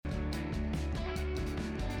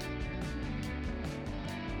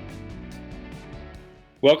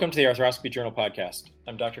Welcome to the Arthroscopy Journal podcast.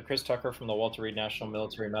 I'm Dr. Chris Tucker from the Walter Reed National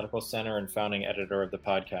Military Medical Center and founding editor of the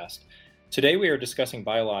podcast. Today we are discussing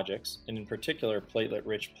biologics, and in particular,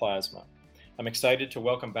 platelet-rich plasma. I'm excited to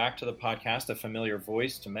welcome back to the podcast a familiar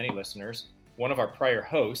voice to many listeners, one of our prior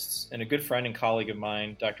hosts, and a good friend and colleague of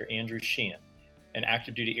mine, Dr. Andrew Sheehan, an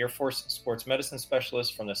active duty Air Force sports medicine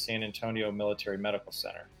specialist from the San Antonio Military Medical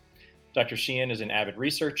Center. Dr. Sheehan is an avid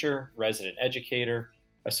researcher, resident educator,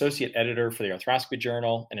 associate editor for the Arthroscopy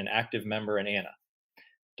Journal, and an active member in ANA.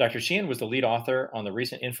 Dr. Sheehan was the lead author on the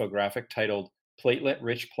recent infographic titled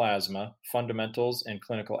Platelet-Rich Plasma, Fundamentals and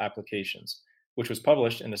Clinical Applications, which was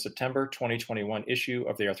published in the September 2021 issue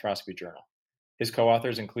of the Arthroscopy Journal. His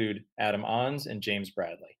co-authors include Adam Ons and James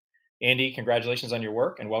Bradley. Andy, congratulations on your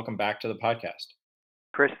work and welcome back to the podcast.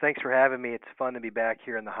 Chris, thanks for having me. It's fun to be back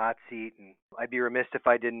here in the hot seat, and I'd be remiss if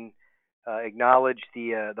I didn't acknowledge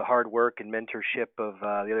the hard work and mentorship of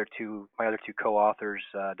my other two co-authors,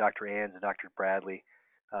 Dr. Ans and Dr. Bradley.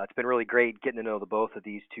 It's been really great getting to know the both of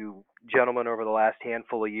these two gentlemen over the last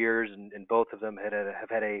handful of years, and both of them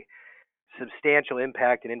have had a substantial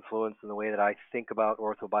impact and influence in the way that I think about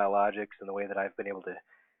orthobiologics and the way that I've been able to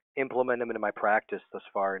implement them into my practice thus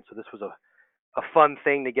far. And so this was a fun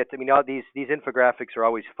thing to get to. I mean, these infographics are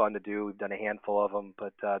always fun to do. We've done a handful of them,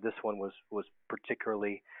 but this one was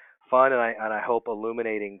particularly fun, and I hope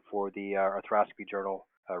illuminating for the Arthroscopy Journal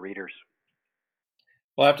readers.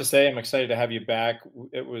 Well, I have to say, I'm excited to have you back.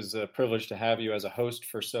 It was a privilege to have you as a host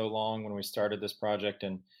for so long when we started this project,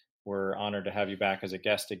 and we're honored to have you back as a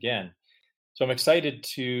guest again. So I'm excited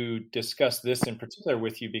to discuss this in particular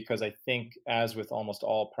with you because I think, as with almost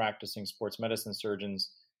all practicing sports medicine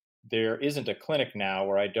surgeons, there isn't a clinic now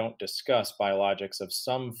where I don't discuss biologics of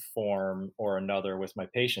some form or another with my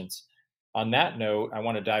patients. On that note, I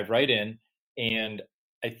want to dive right in, and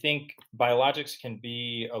I think biologics can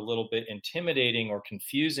be a little bit intimidating or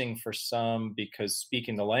confusing for some because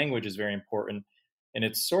speaking the language is very important, and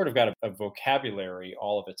it's sort of got a vocabulary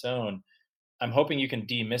all of its own. I'm hoping you can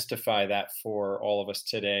demystify that for all of us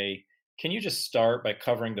today. Can you just start by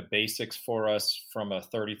covering the basics for us from a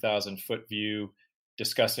 30,000-foot view,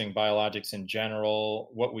 discussing biologics in general,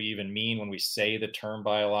 what we even mean when we say the term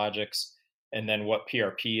biologics, and then what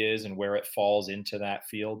PRP is and where it falls into that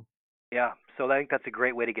field? Yeah, so I think that's a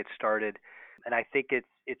great way to get started. And I think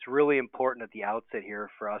it's really important at the outset here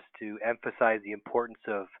for us to emphasize the importance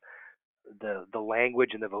of the language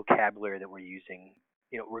and the vocabulary that we're using.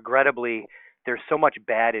 You know, regrettably, there's so much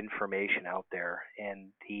bad information out there,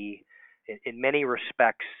 and in many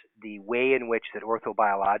respects, the way in which that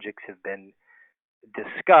orthobiologics have been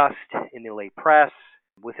discussed in the lay press,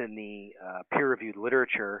 within the peer-reviewed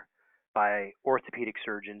literature by orthopedic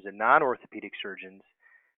surgeons and non-orthopedic surgeons,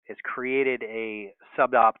 has created a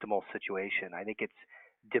suboptimal situation. I think it's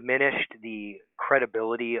diminished the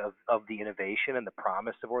credibility of the innovation and the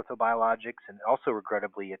promise of orthobiologics, and also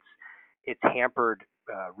regrettably, it's hampered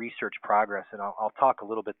research progress. And I'll talk a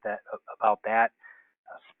little bit about that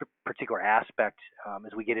particular aspect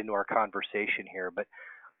as we get into our conversation here. But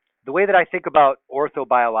the way that I think about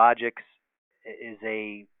orthobiologics is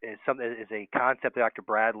a concept that Dr.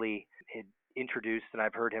 Bradley had introduced, and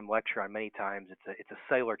I've heard him lecture on many times. It's a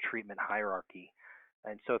cellular treatment hierarchy.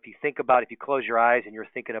 And so if you close your eyes and you're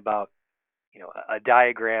thinking about, a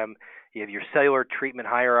diagram, you have your cellular treatment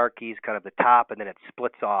hierarchies, kind of the top, and then it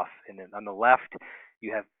splits off. And then on the left,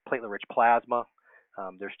 you have platelet-rich plasma.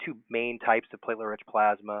 There's two main types of platelet-rich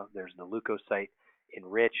plasma. There's the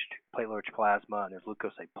leukocyte-enriched platelet-rich plasma, and there's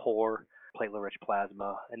leukocyte-poor platelet-rich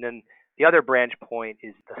plasma. And then the other branch point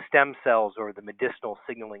is the stem cells or the medicinal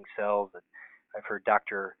signaling cells that I've heard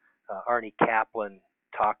Dr. Arnie Kaplan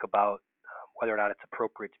talk about, whether or not it's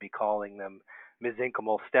appropriate to be calling them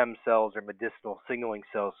mesenchymal stem cells or medicinal signaling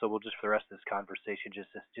cells. So we'll just, for the rest of this conversation, just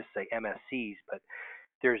say MSCs. But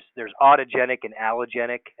there's autogenic and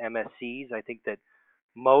allogenic MSCs. I think that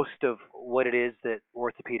most of what it is that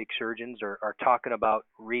orthopedic surgeons are talking about,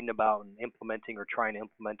 reading about, and implementing or trying to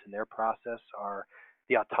implement in their process are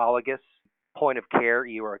the autologous point of care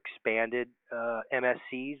or expanded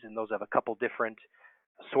MSCs, and those have a couple different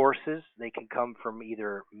sources. They can come from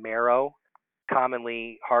either marrow,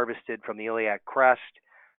 commonly harvested from the iliac crest,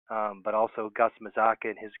 but also Gus Mazaka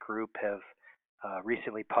and his group have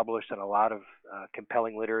recently published on a lot of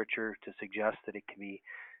compelling literature to suggest that it can be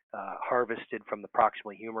harvested from the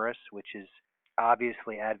proximal humerus, which is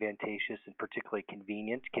obviously advantageous and particularly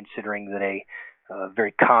convenient, considering that a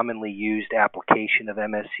very commonly used application of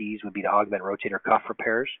MSCs would be to augment rotator cuff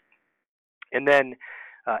repairs. And then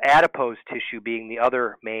adipose tissue being the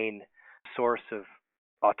other main source of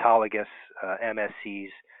autologous MSCs,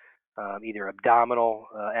 either abdominal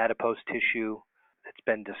adipose tissue It's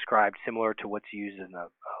been described similar to what's used in a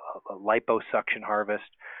liposuction harvest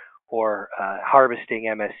or harvesting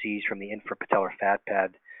MSCs from the infrapatellar fat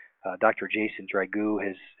pad. Dr. Jason Dragoo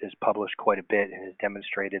has published quite a bit and has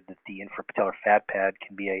demonstrated that the infrapatellar fat pad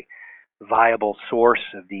can be a viable source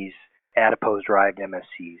of these adipose-derived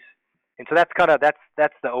MSCs. And so that's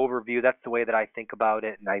the overview. That's the way that I think about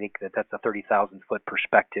it, and I think that that's a 30,000-foot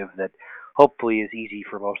perspective that hopefully is easy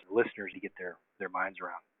for most of the listeners to get their minds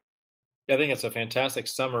around. I think it's a fantastic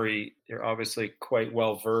summary. You're obviously quite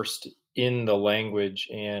well versed in the language,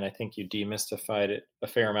 and I think you demystified it a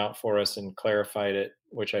fair amount for us and clarified it,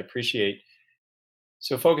 which I appreciate.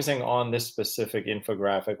 So, focusing on this specific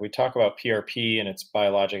infographic, we talk about PRP and its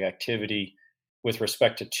biologic activity with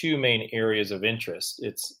respect to two main areas of interest: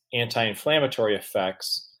 its anti inflammatory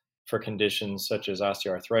effects for conditions such as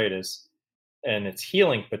osteoarthritis, and its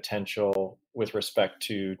healing potential with respect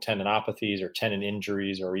to tendinopathies or tendon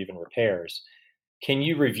injuries or even repairs. Can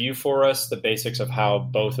you review for us the basics of how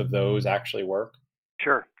both of those actually work?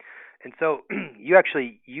 Sure. And so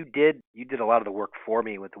you did a lot of the work for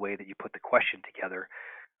me with the way that you put the question together,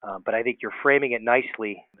 but I think you're framing it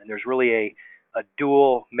nicely, and there's really a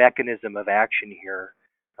dual mechanism of action here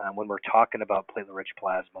when we're talking about platelet-rich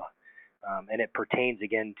plasma, and it pertains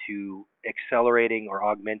again to accelerating or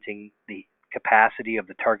augmenting the capacity of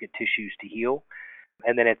the target tissues to heal,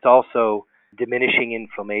 and then it's also diminishing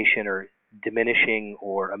inflammation or diminishing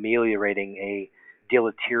or ameliorating a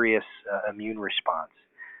deleterious immune response.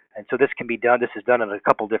 And so this is done in a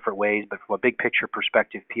couple different ways, but from a big picture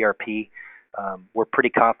perspective, PRP, we're pretty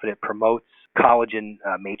confident promotes collagen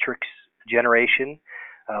matrix generation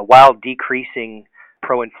while decreasing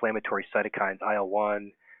pro-inflammatory cytokines,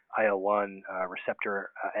 IL-1 receptor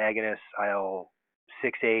agonists,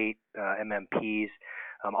 IL-6/8, MMPs,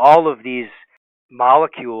 all of these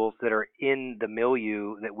molecules that are in the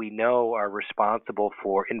milieu that we know are responsible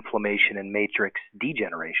for inflammation and matrix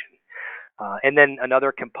degeneration. And then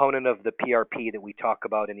another component of the PRP that we talk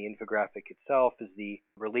about in the infographic itself is the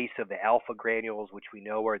release of the alpha granules, which we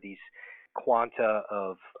know are these quanta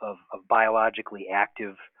of biologically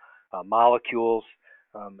active molecules.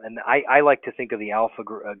 And I like to think of the alpha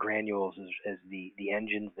granules as the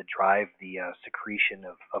engines that drive the secretion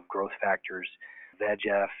of growth factors.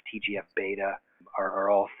 VEGF, TGF-beta are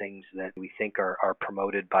all things that we think are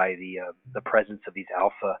promoted by the presence of these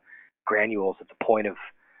alpha granules at the point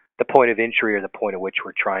of injury or the point at which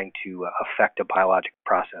we're trying to affect a biologic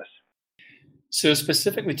process. So,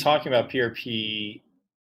 specifically talking about PRP,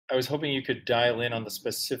 I was hoping you could dial in on the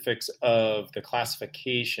specifics of the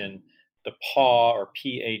classification, the PAW or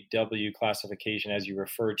PAW classification, as you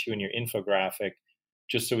refer to in your infographic,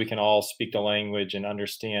 just so we can all speak the language and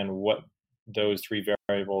understand what those three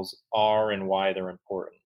variables are and why they're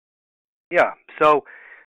important. Yeah, so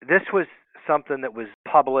this was something that was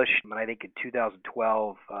published, I think, in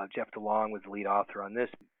 2012. Jeff DeLong was the lead author on this.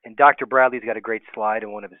 And Dr. Bradley's got a great slide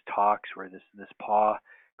in one of his talks where this PAW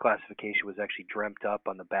classification was actually dreamt up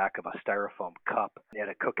on the back of a styrofoam cup at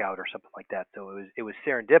a cookout or something like that. So it was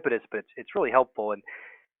serendipitous, but it's really helpful. And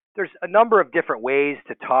there's a number of different ways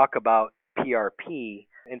to talk about PRP.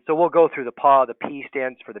 And so we'll go through the PAW. The P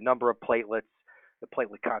stands for the number of platelets, the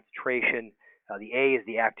platelet concentration. The A is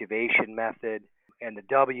the activation method, and the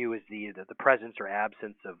W is the presence or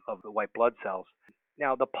absence of the white blood cells.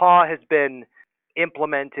 Now, the PAW has been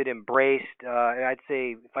implemented, embraced, and I'd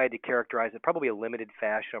say, if I had to characterize it, probably a limited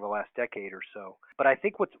fashion over the last decade or so. But I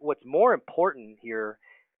think what's more important here,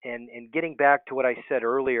 and getting back to what I said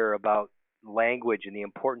earlier about language and the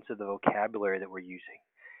importance of the vocabulary that we're using,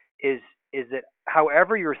 is that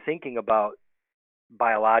however you're thinking about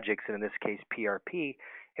biologics, and in this case PRP,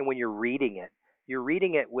 and when you're reading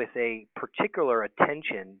it with a particular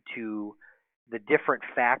attention to the different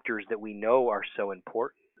factors that we know are so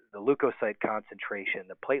important: the leukocyte concentration,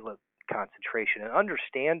 the platelet concentration, and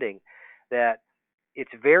understanding that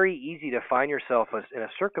it's very easy to find yourself in a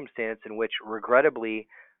circumstance in which, regrettably,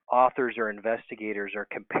 authors or investigators are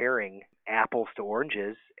comparing apples to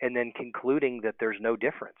oranges and then concluding that there's no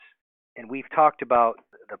difference. And we've talked about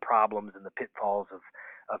the problems and the pitfalls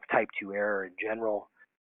of type 2 error in general,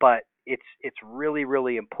 but it's really,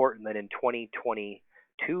 really important that in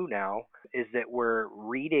 2022 now is that we're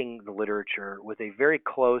reading the literature with a very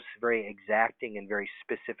close, very exacting, and very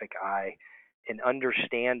specific eye, and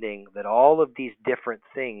understanding that all of these different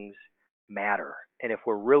things matter. And if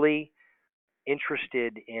we're really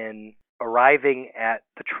interested in arriving at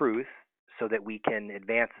the truth so that we can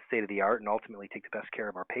advance the state of the art and ultimately take the best care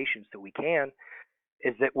of our patients that we can,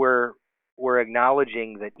 is that we're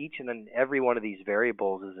acknowledging that each and every one of these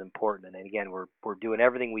variables is important. And again, we're doing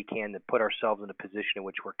everything we can to put ourselves in a position in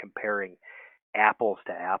which we're comparing apples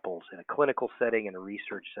to apples in a clinical setting and a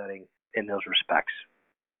research setting in those respects.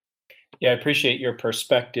 Yeah, I appreciate your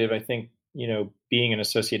perspective. I think, being an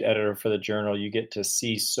associate editor for the journal, you get to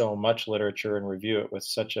see so much literature and review it with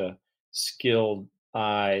such a skilled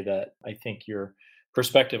eye that I think your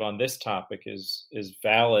perspective on this topic is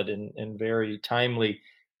valid and very timely.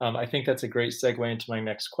 I think that's a great segue into my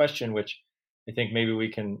next question, which I think maybe we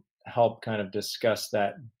can help kind of discuss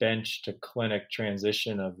that bench to clinic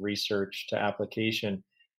transition of research to application.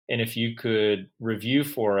 And if you could review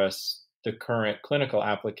for us the current clinical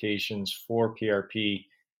applications for PRP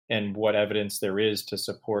and what evidence there is to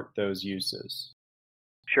support those uses.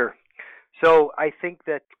 Sure. So I think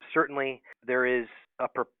that certainly there is a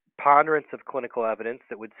preponderance of clinical evidence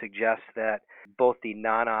that would suggest that both the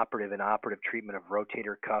non-operative and operative treatment of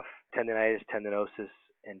rotator cuff tendonitis, tendinosis,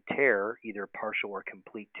 and tear, either partial or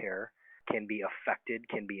complete tear, can be affected,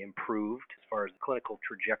 can be improved as far as the clinical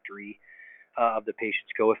trajectory of the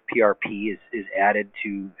patients go if PRP is added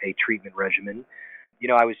to a treatment regimen.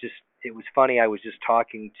 It was funny, I was just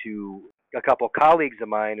talking to a couple of colleagues of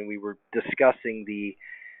mine, and we were discussing the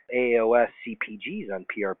AAOS CPGs on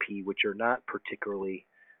PRP, which are not particularly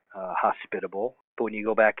hospitable. But when you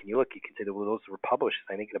go back and you look, you can say that those were published,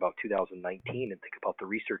 I think, in about 2019, and think about the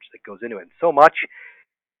research that goes into it. And so much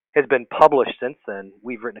has been published since then.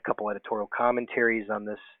 We've written a couple editorial commentaries on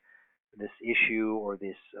this issue or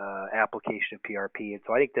this application of PRP. And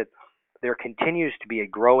so I think that there continues to be a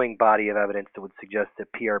growing body of evidence that would suggest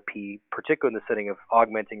that PRP, particularly in the setting of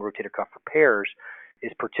augmenting rotator cuff repairs,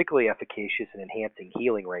 is particularly efficacious in enhancing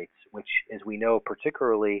healing rates, which, as we know,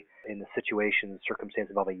 particularly in the situation and circumstance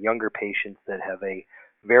involving younger patients that have a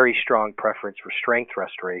very strong preference for strength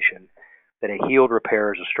restoration, that a healed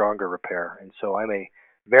repair is a stronger repair. And so I'm a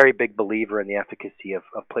very big believer in the efficacy of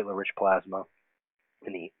platelet-rich plasma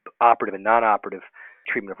in the operative and non-operative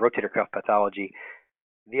treatment of rotator cuff pathology.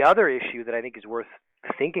 The other issue that I think is worth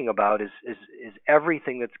thinking about is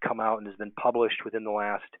everything that's come out and has been published within the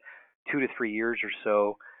last 2 to 3 years or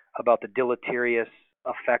so about the deleterious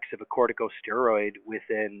effects of a corticosteroid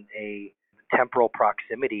within a temporal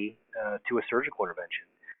proximity to a surgical intervention.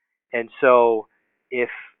 And so if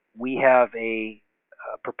we have a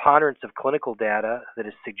preponderance of clinical data that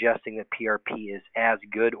is suggesting that PRP is as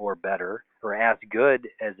good or better, or as good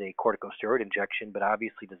as a corticosteroid injection, but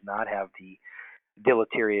obviously does not have the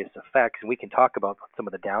deleterious effects, and we can talk about some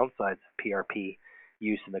of the downsides of PRP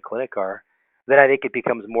use in the clinic are, then I think it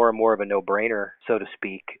becomes more and more of a no-brainer, so to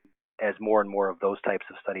speak, as more and more of those types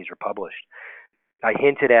of studies are published. I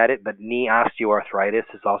hinted at it, but knee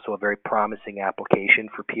osteoarthritis is also a very promising application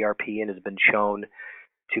for PRP and has been shown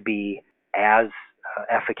to be as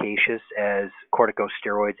efficacious as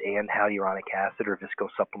corticosteroids and hyaluronic acid or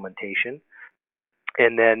viscosupplementation.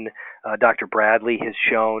 And then Dr. Bradley has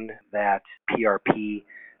shown that PRP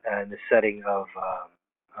in the setting of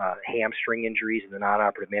hamstring injuries and the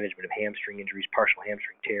non-operative management of hamstring injuries, partial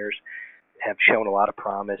hamstring tears, have shown a lot of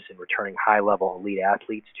promise in returning high-level elite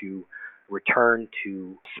athletes to return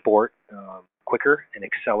to sport quicker and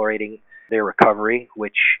accelerating their recovery,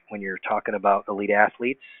 which when you're talking about elite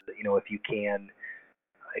athletes, if you can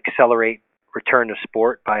accelerate return to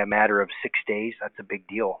sport by a matter of 6 days, that's a big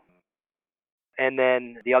deal. And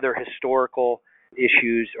then the other historical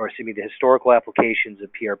issues, the historical applications of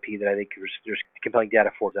PRP that I think there's compelling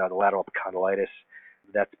data for, the lateral epicondylitis,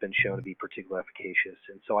 that's been shown to be particularly efficacious.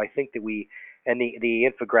 And so I think that the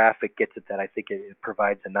infographic gets at that. I think it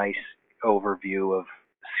provides a nice overview of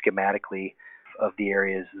schematically of the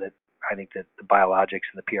areas that I think that the biologics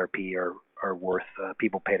and the PRP are worth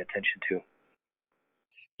people paying attention to.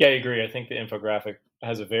 Yeah, I agree. I think the infographic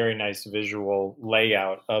has a very nice visual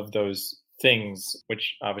layout of those things,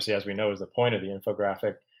 which obviously, as we know, is the point of the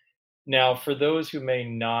infographic. Now, for those who may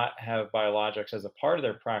not have biologics as a part of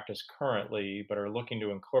their practice currently, but are looking to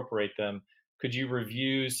incorporate them, could you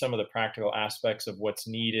review some of the practical aspects of what's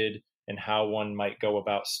needed and how one might go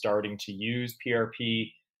about starting to use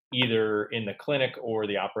PRP, either in the clinic or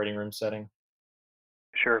the operating room setting?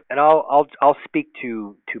 Sure, and I'll speak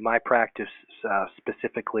to my practice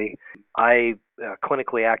specifically. I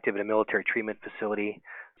clinically active in a military treatment facility,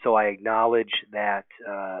 so I acknowledge that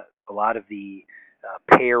a lot of the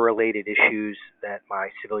payer-related issues that my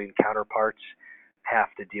civilian counterparts have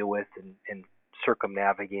to deal with and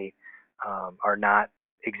circumnavigate are not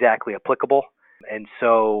exactly applicable. And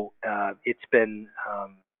so it's been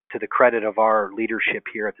to the credit of our leadership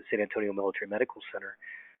here at the San Antonio Military Medical Center,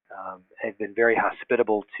 have been very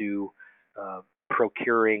hospitable to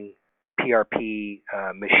procuring PRP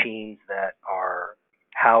machines that are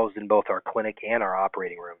housed in both our clinic and our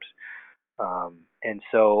operating rooms. And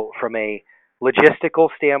so from a logistical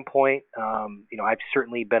standpoint, I've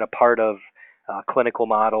certainly been a part of clinical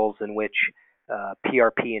models in which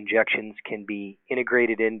PRP injections can be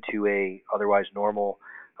integrated into a otherwise normal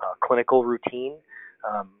clinical routine.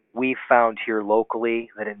 We've found here locally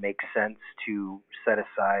that it makes sense to set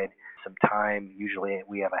aside some time. Usually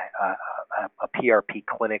we have a PRP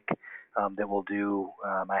clinic that will do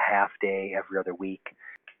a half day every other week.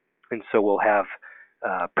 And so we'll have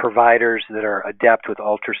providers that are adept with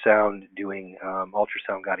ultrasound doing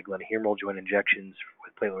ultrasound-guided glenohumeral joint injections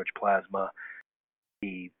with platelet-rich plasma.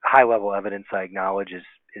 The high-level evidence, I acknowledge,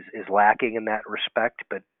 is lacking in that respect,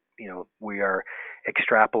 but we are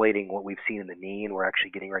extrapolating what we've seen in the knee, and we're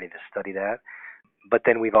actually getting ready to study that. But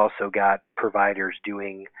then we've also got providers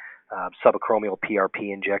doing subacromial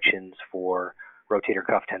PRP injections for rotator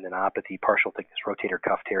cuff tendinopathy, partial thickness rotator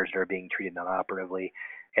cuff tears that are being treated non-operatively,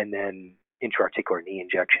 and then intra-articular knee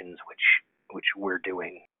injections, which we're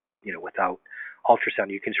doing, without ultrasound.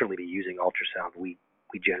 You can certainly be using ultrasound. We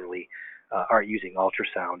generally aren't using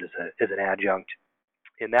ultrasound as an adjunct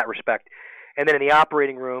in that respect. And then in the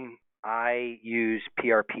operating room, I use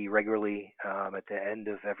PRP regularly at the end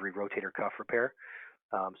of every rotator cuff repair.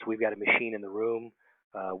 So we've got a machine in the room.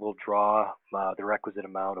 We'll draw the requisite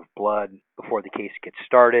amount of blood before the case gets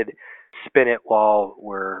started, spin it while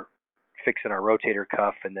we're fixing our rotator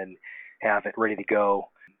cuff, and then have it ready to go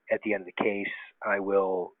at the end of the case. I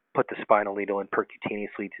will put the spinal needle in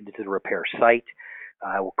percutaneously into the repair site.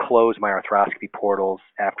 I will close my arthroscopy portals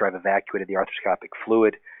after I've evacuated the arthroscopic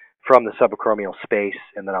fluid from the subacromial space,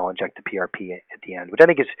 and then I'll inject the PRP at the end, which I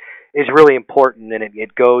think is really important, and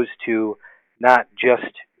it goes to not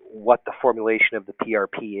just what the formulation of the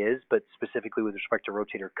PRP is, but specifically with respect to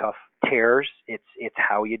rotator cuff tears, it's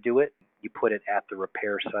how you do it. You put it at the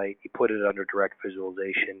repair site. You put it under direct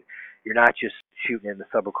visualization. You're not just shooting in the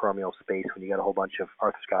subacromial space when you got a whole bunch of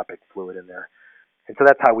arthroscopic fluid in there. And so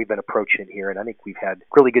that's how we've been approaching it here. And I think we've had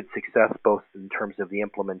really good success both in terms of the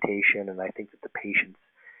implementation, and I think that the patients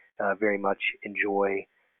very much enjoy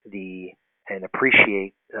and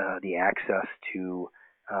appreciate the access to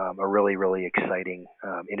a really, really exciting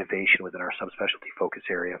innovation within our subspecialty focus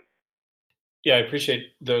area. Yeah, I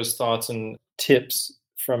appreciate those thoughts and tips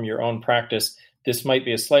from your own practice. This might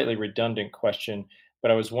be a slightly redundant question,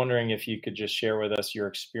 but I was wondering if you could just share with us your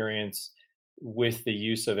experience with the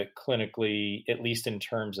use of it clinically, at least in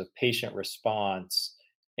terms of patient response,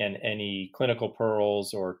 and any clinical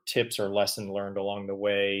pearls or tips or lesson learned along the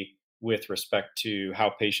way with respect to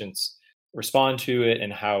how patients respond to it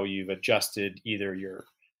and how you've adjusted either your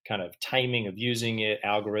kind of timing of using it,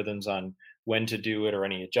 algorithms on when to do it, or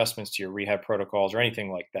any adjustments to your rehab protocols or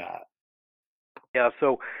anything like that. Yeah,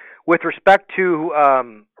 so with respect to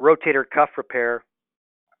rotator cuff repair,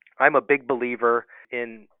 I'm a big believer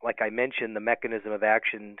in, like I mentioned, the mechanism of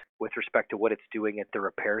action with respect to what it's doing at the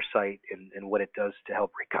repair site and what it does to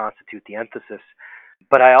help reconstitute the enthesis.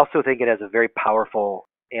 But I also think it has a very powerful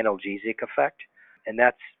analgesic effect, and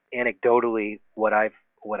that's anecdotally what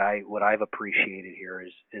I've appreciated here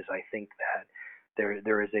is I think that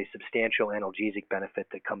there is a substantial analgesic benefit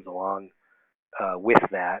that comes along with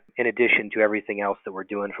that, in addition to everything else that we're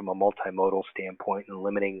doing from a multimodal standpoint and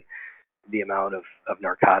limiting the amount of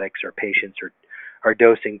narcotics our patients are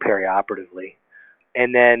dosing perioperatively.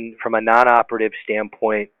 And then from a non-operative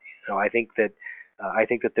standpoint, I think that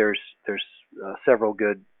there's several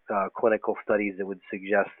good clinical studies that would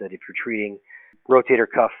suggest that if you're treating rotator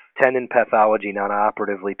cuff tendon pathology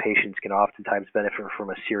non-operatively, patients can oftentimes benefit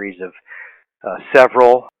from a series of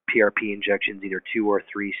several PRP injections, either 2 or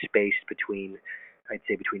 3 spaced between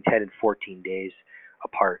 10 and 14 days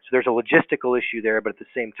apart. So there's a logistical issue there, but at the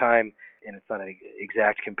same time, and it's not an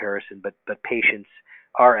exact comparison, but patients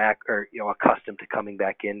are accustomed to coming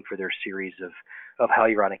back in for their series of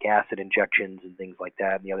hyaluronic acid injections and things like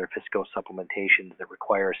that, and the other visco supplementations that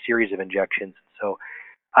require a series of injections. So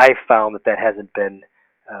I've found that hasn't been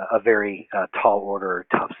a very tall order or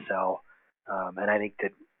tough sell, and I think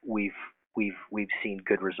that we've seen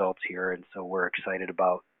good results here, and so we're excited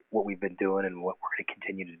about what we've been doing and what we're going to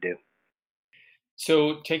continue to do.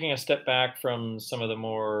 So taking a step back from some of the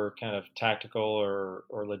more kind of tactical or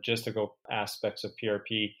logistical aspects of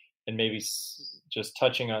PRP, and maybe just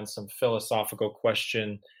touching on some philosophical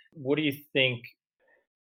question, what do you think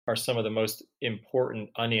are some of the most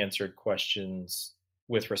important unanswered questions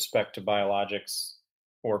with respect to biologics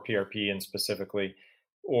or PRP and specifically,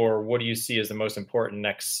 or what do you see as the most important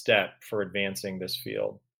next step for advancing this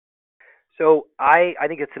field? So I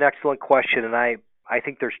think it's an excellent question, and I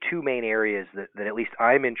think there's 2 main areas that at least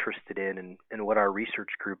I'm interested in and what our research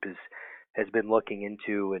group has been looking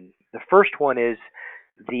into. And the first one is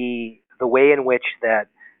the way in which that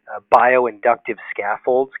bioinductive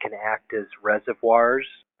scaffolds can act as reservoirs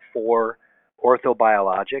for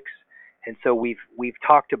orthobiologics. And so we've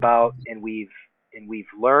talked about and we've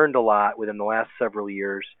learned a lot within the last several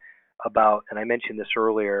years about, and I mentioned this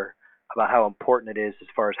earlier, about how important it is as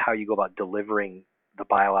far as how you go about delivering the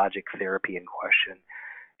biologic therapy in question.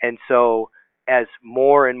 And so as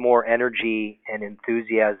more and more energy and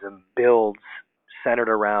enthusiasm builds centered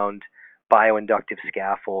around bioinductive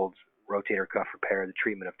scaffolds, rotator cuff repair, the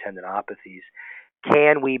treatment of tendinopathies,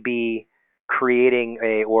 can we be creating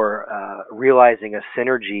realizing a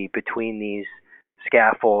synergy between these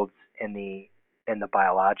scaffolds and the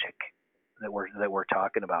biologic that we're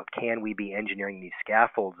talking about? Can we be engineering these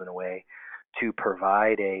scaffolds in a way to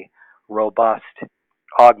provide a robust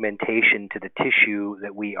augmentation to the tissue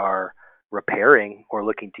that we are repairing or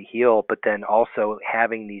looking to heal, but then also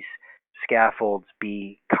having these scaffolds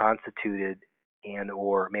be constituted and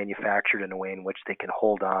or manufactured in a way in which they can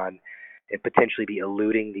hold on and potentially be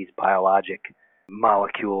eluting these biologic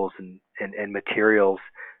molecules and materials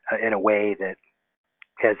in a way that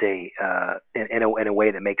has in a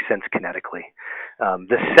way that makes sense kinetically.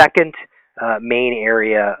 The second main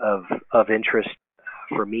area of interest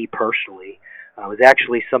for me personally was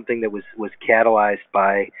actually something that was catalyzed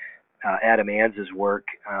by Adam Anz's work,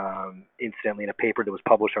 incidentally, in a paper that was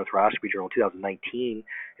published in Arthroscopy Journal in 2019,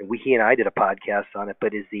 and he and I did a podcast on it.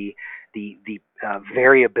 But is the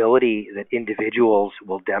variability that individuals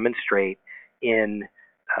will demonstrate in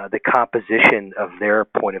the composition of their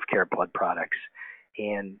point of care blood products,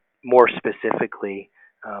 and more specifically,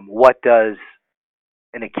 what does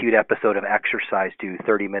an acute episode of exercise do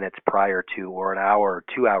 30 minutes prior to, or an hour or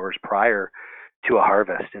 2 hours prior to a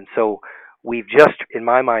harvest? And so we've just, in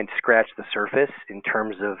my mind, scratched the surface in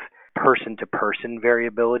terms of person-to-person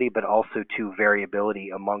variability, but also to variability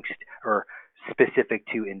amongst or specific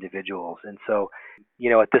to individuals. And so,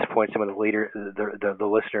 at this point, some of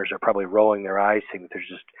the listeners are probably rolling their eyes, saying that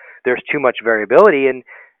there's too much variability, and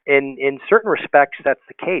in certain respects that's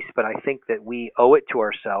the case. But I think that we owe it to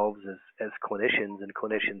ourselves as clinicians and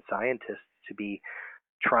clinician scientists to be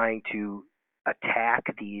trying to attack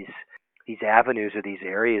these avenues or these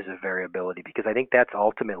areas of variability, because I think that's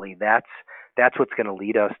ultimately that's what's going to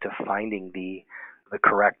lead us to finding the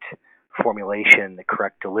correct formulation, the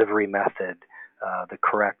correct delivery method, the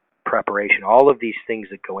correct preparation, all of these things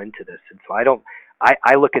that go into this. And so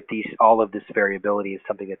I look at all of this variability as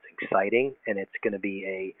something that's exciting, and it's going to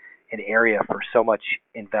be an area for so much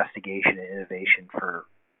investigation and innovation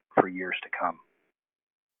for years to come.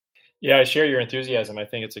 Yeah, I share your enthusiasm. I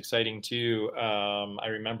think it's exciting too. I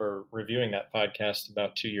remember reviewing that podcast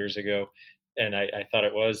about 2 years ago, and I thought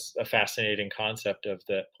it was a fascinating concept of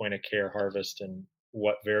the point of care harvest and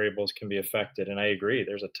what variables can be affected. And I agree,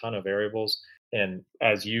 there's a ton of variables. And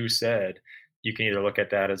as you said, you can either look at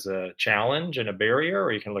that as a challenge and a barrier,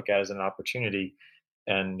 or you can look at it as an opportunity.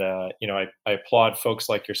 And, I applaud folks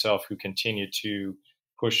like yourself who continue to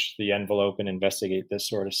push the envelope and investigate this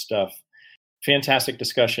sort of stuff. Fantastic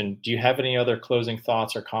discussion. Do you have any other closing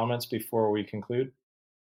thoughts or comments before we conclude?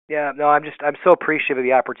 Yeah, no, I'm so appreciative of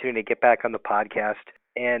the opportunity to get back on the podcast,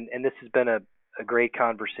 and this has been a great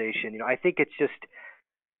conversation. I think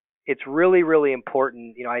it's really, really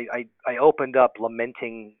important. I opened up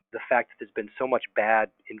lamenting the fact that there's been so much bad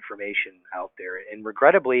information out there, and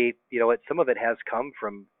regrettably, some of it has come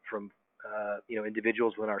from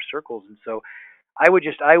individuals within our circles. And so I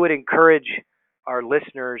would encourage our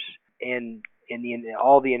listeners and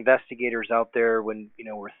all the investigators out there, when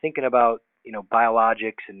we're thinking about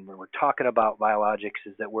biologics, and when we're talking about biologics,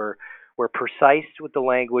 is that we're precise with the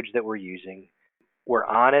language that we're using. We're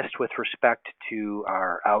honest with respect to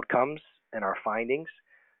our outcomes and our findings,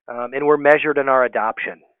 and we're measured in our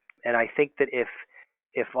adoption. And I think that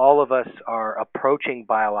if all of us are approaching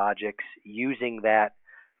biologics using that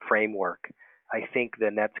framework, I think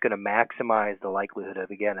then that's going to maximize the likelihood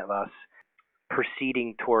of us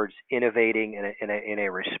proceeding towards innovating in a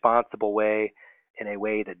responsible way, in a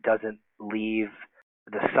way that doesn't leave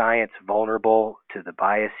the science vulnerable to the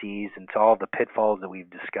biases and to all the pitfalls that we've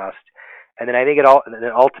discussed. And then I think it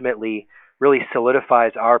ultimately really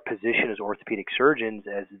solidifies our position as orthopedic surgeons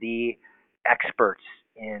as the experts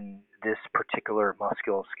in this particular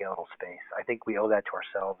musculoskeletal space. I think we owe that to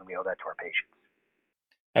ourselves, and we owe that to our patients.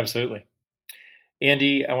 Absolutely.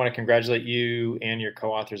 Andy, I want to congratulate you and your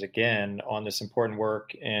co-authors again on this important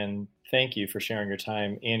work, and thank you for sharing your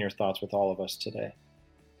time and your thoughts with all of us today.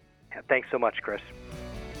 Yeah, thanks so much, Chris.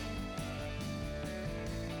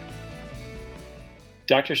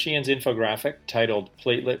 Dr. Sheehan's infographic, titled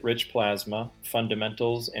Platelet-Rich Plasma,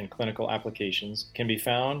 Fundamentals and Clinical Applications, can be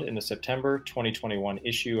found in the September 2021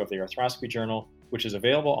 issue of the Arthroscopy Journal, which is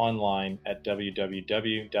available online at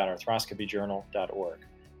www.arthroscopyjournal.org.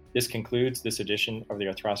 This concludes this edition of the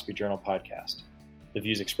Arthroscopy Journal podcast. The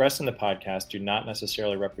views expressed in the podcast do not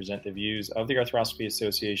necessarily represent the views of the Arthroscopy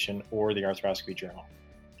Association or the Arthroscopy Journal.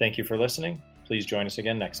 Thank you for listening. Please join us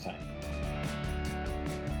again next time.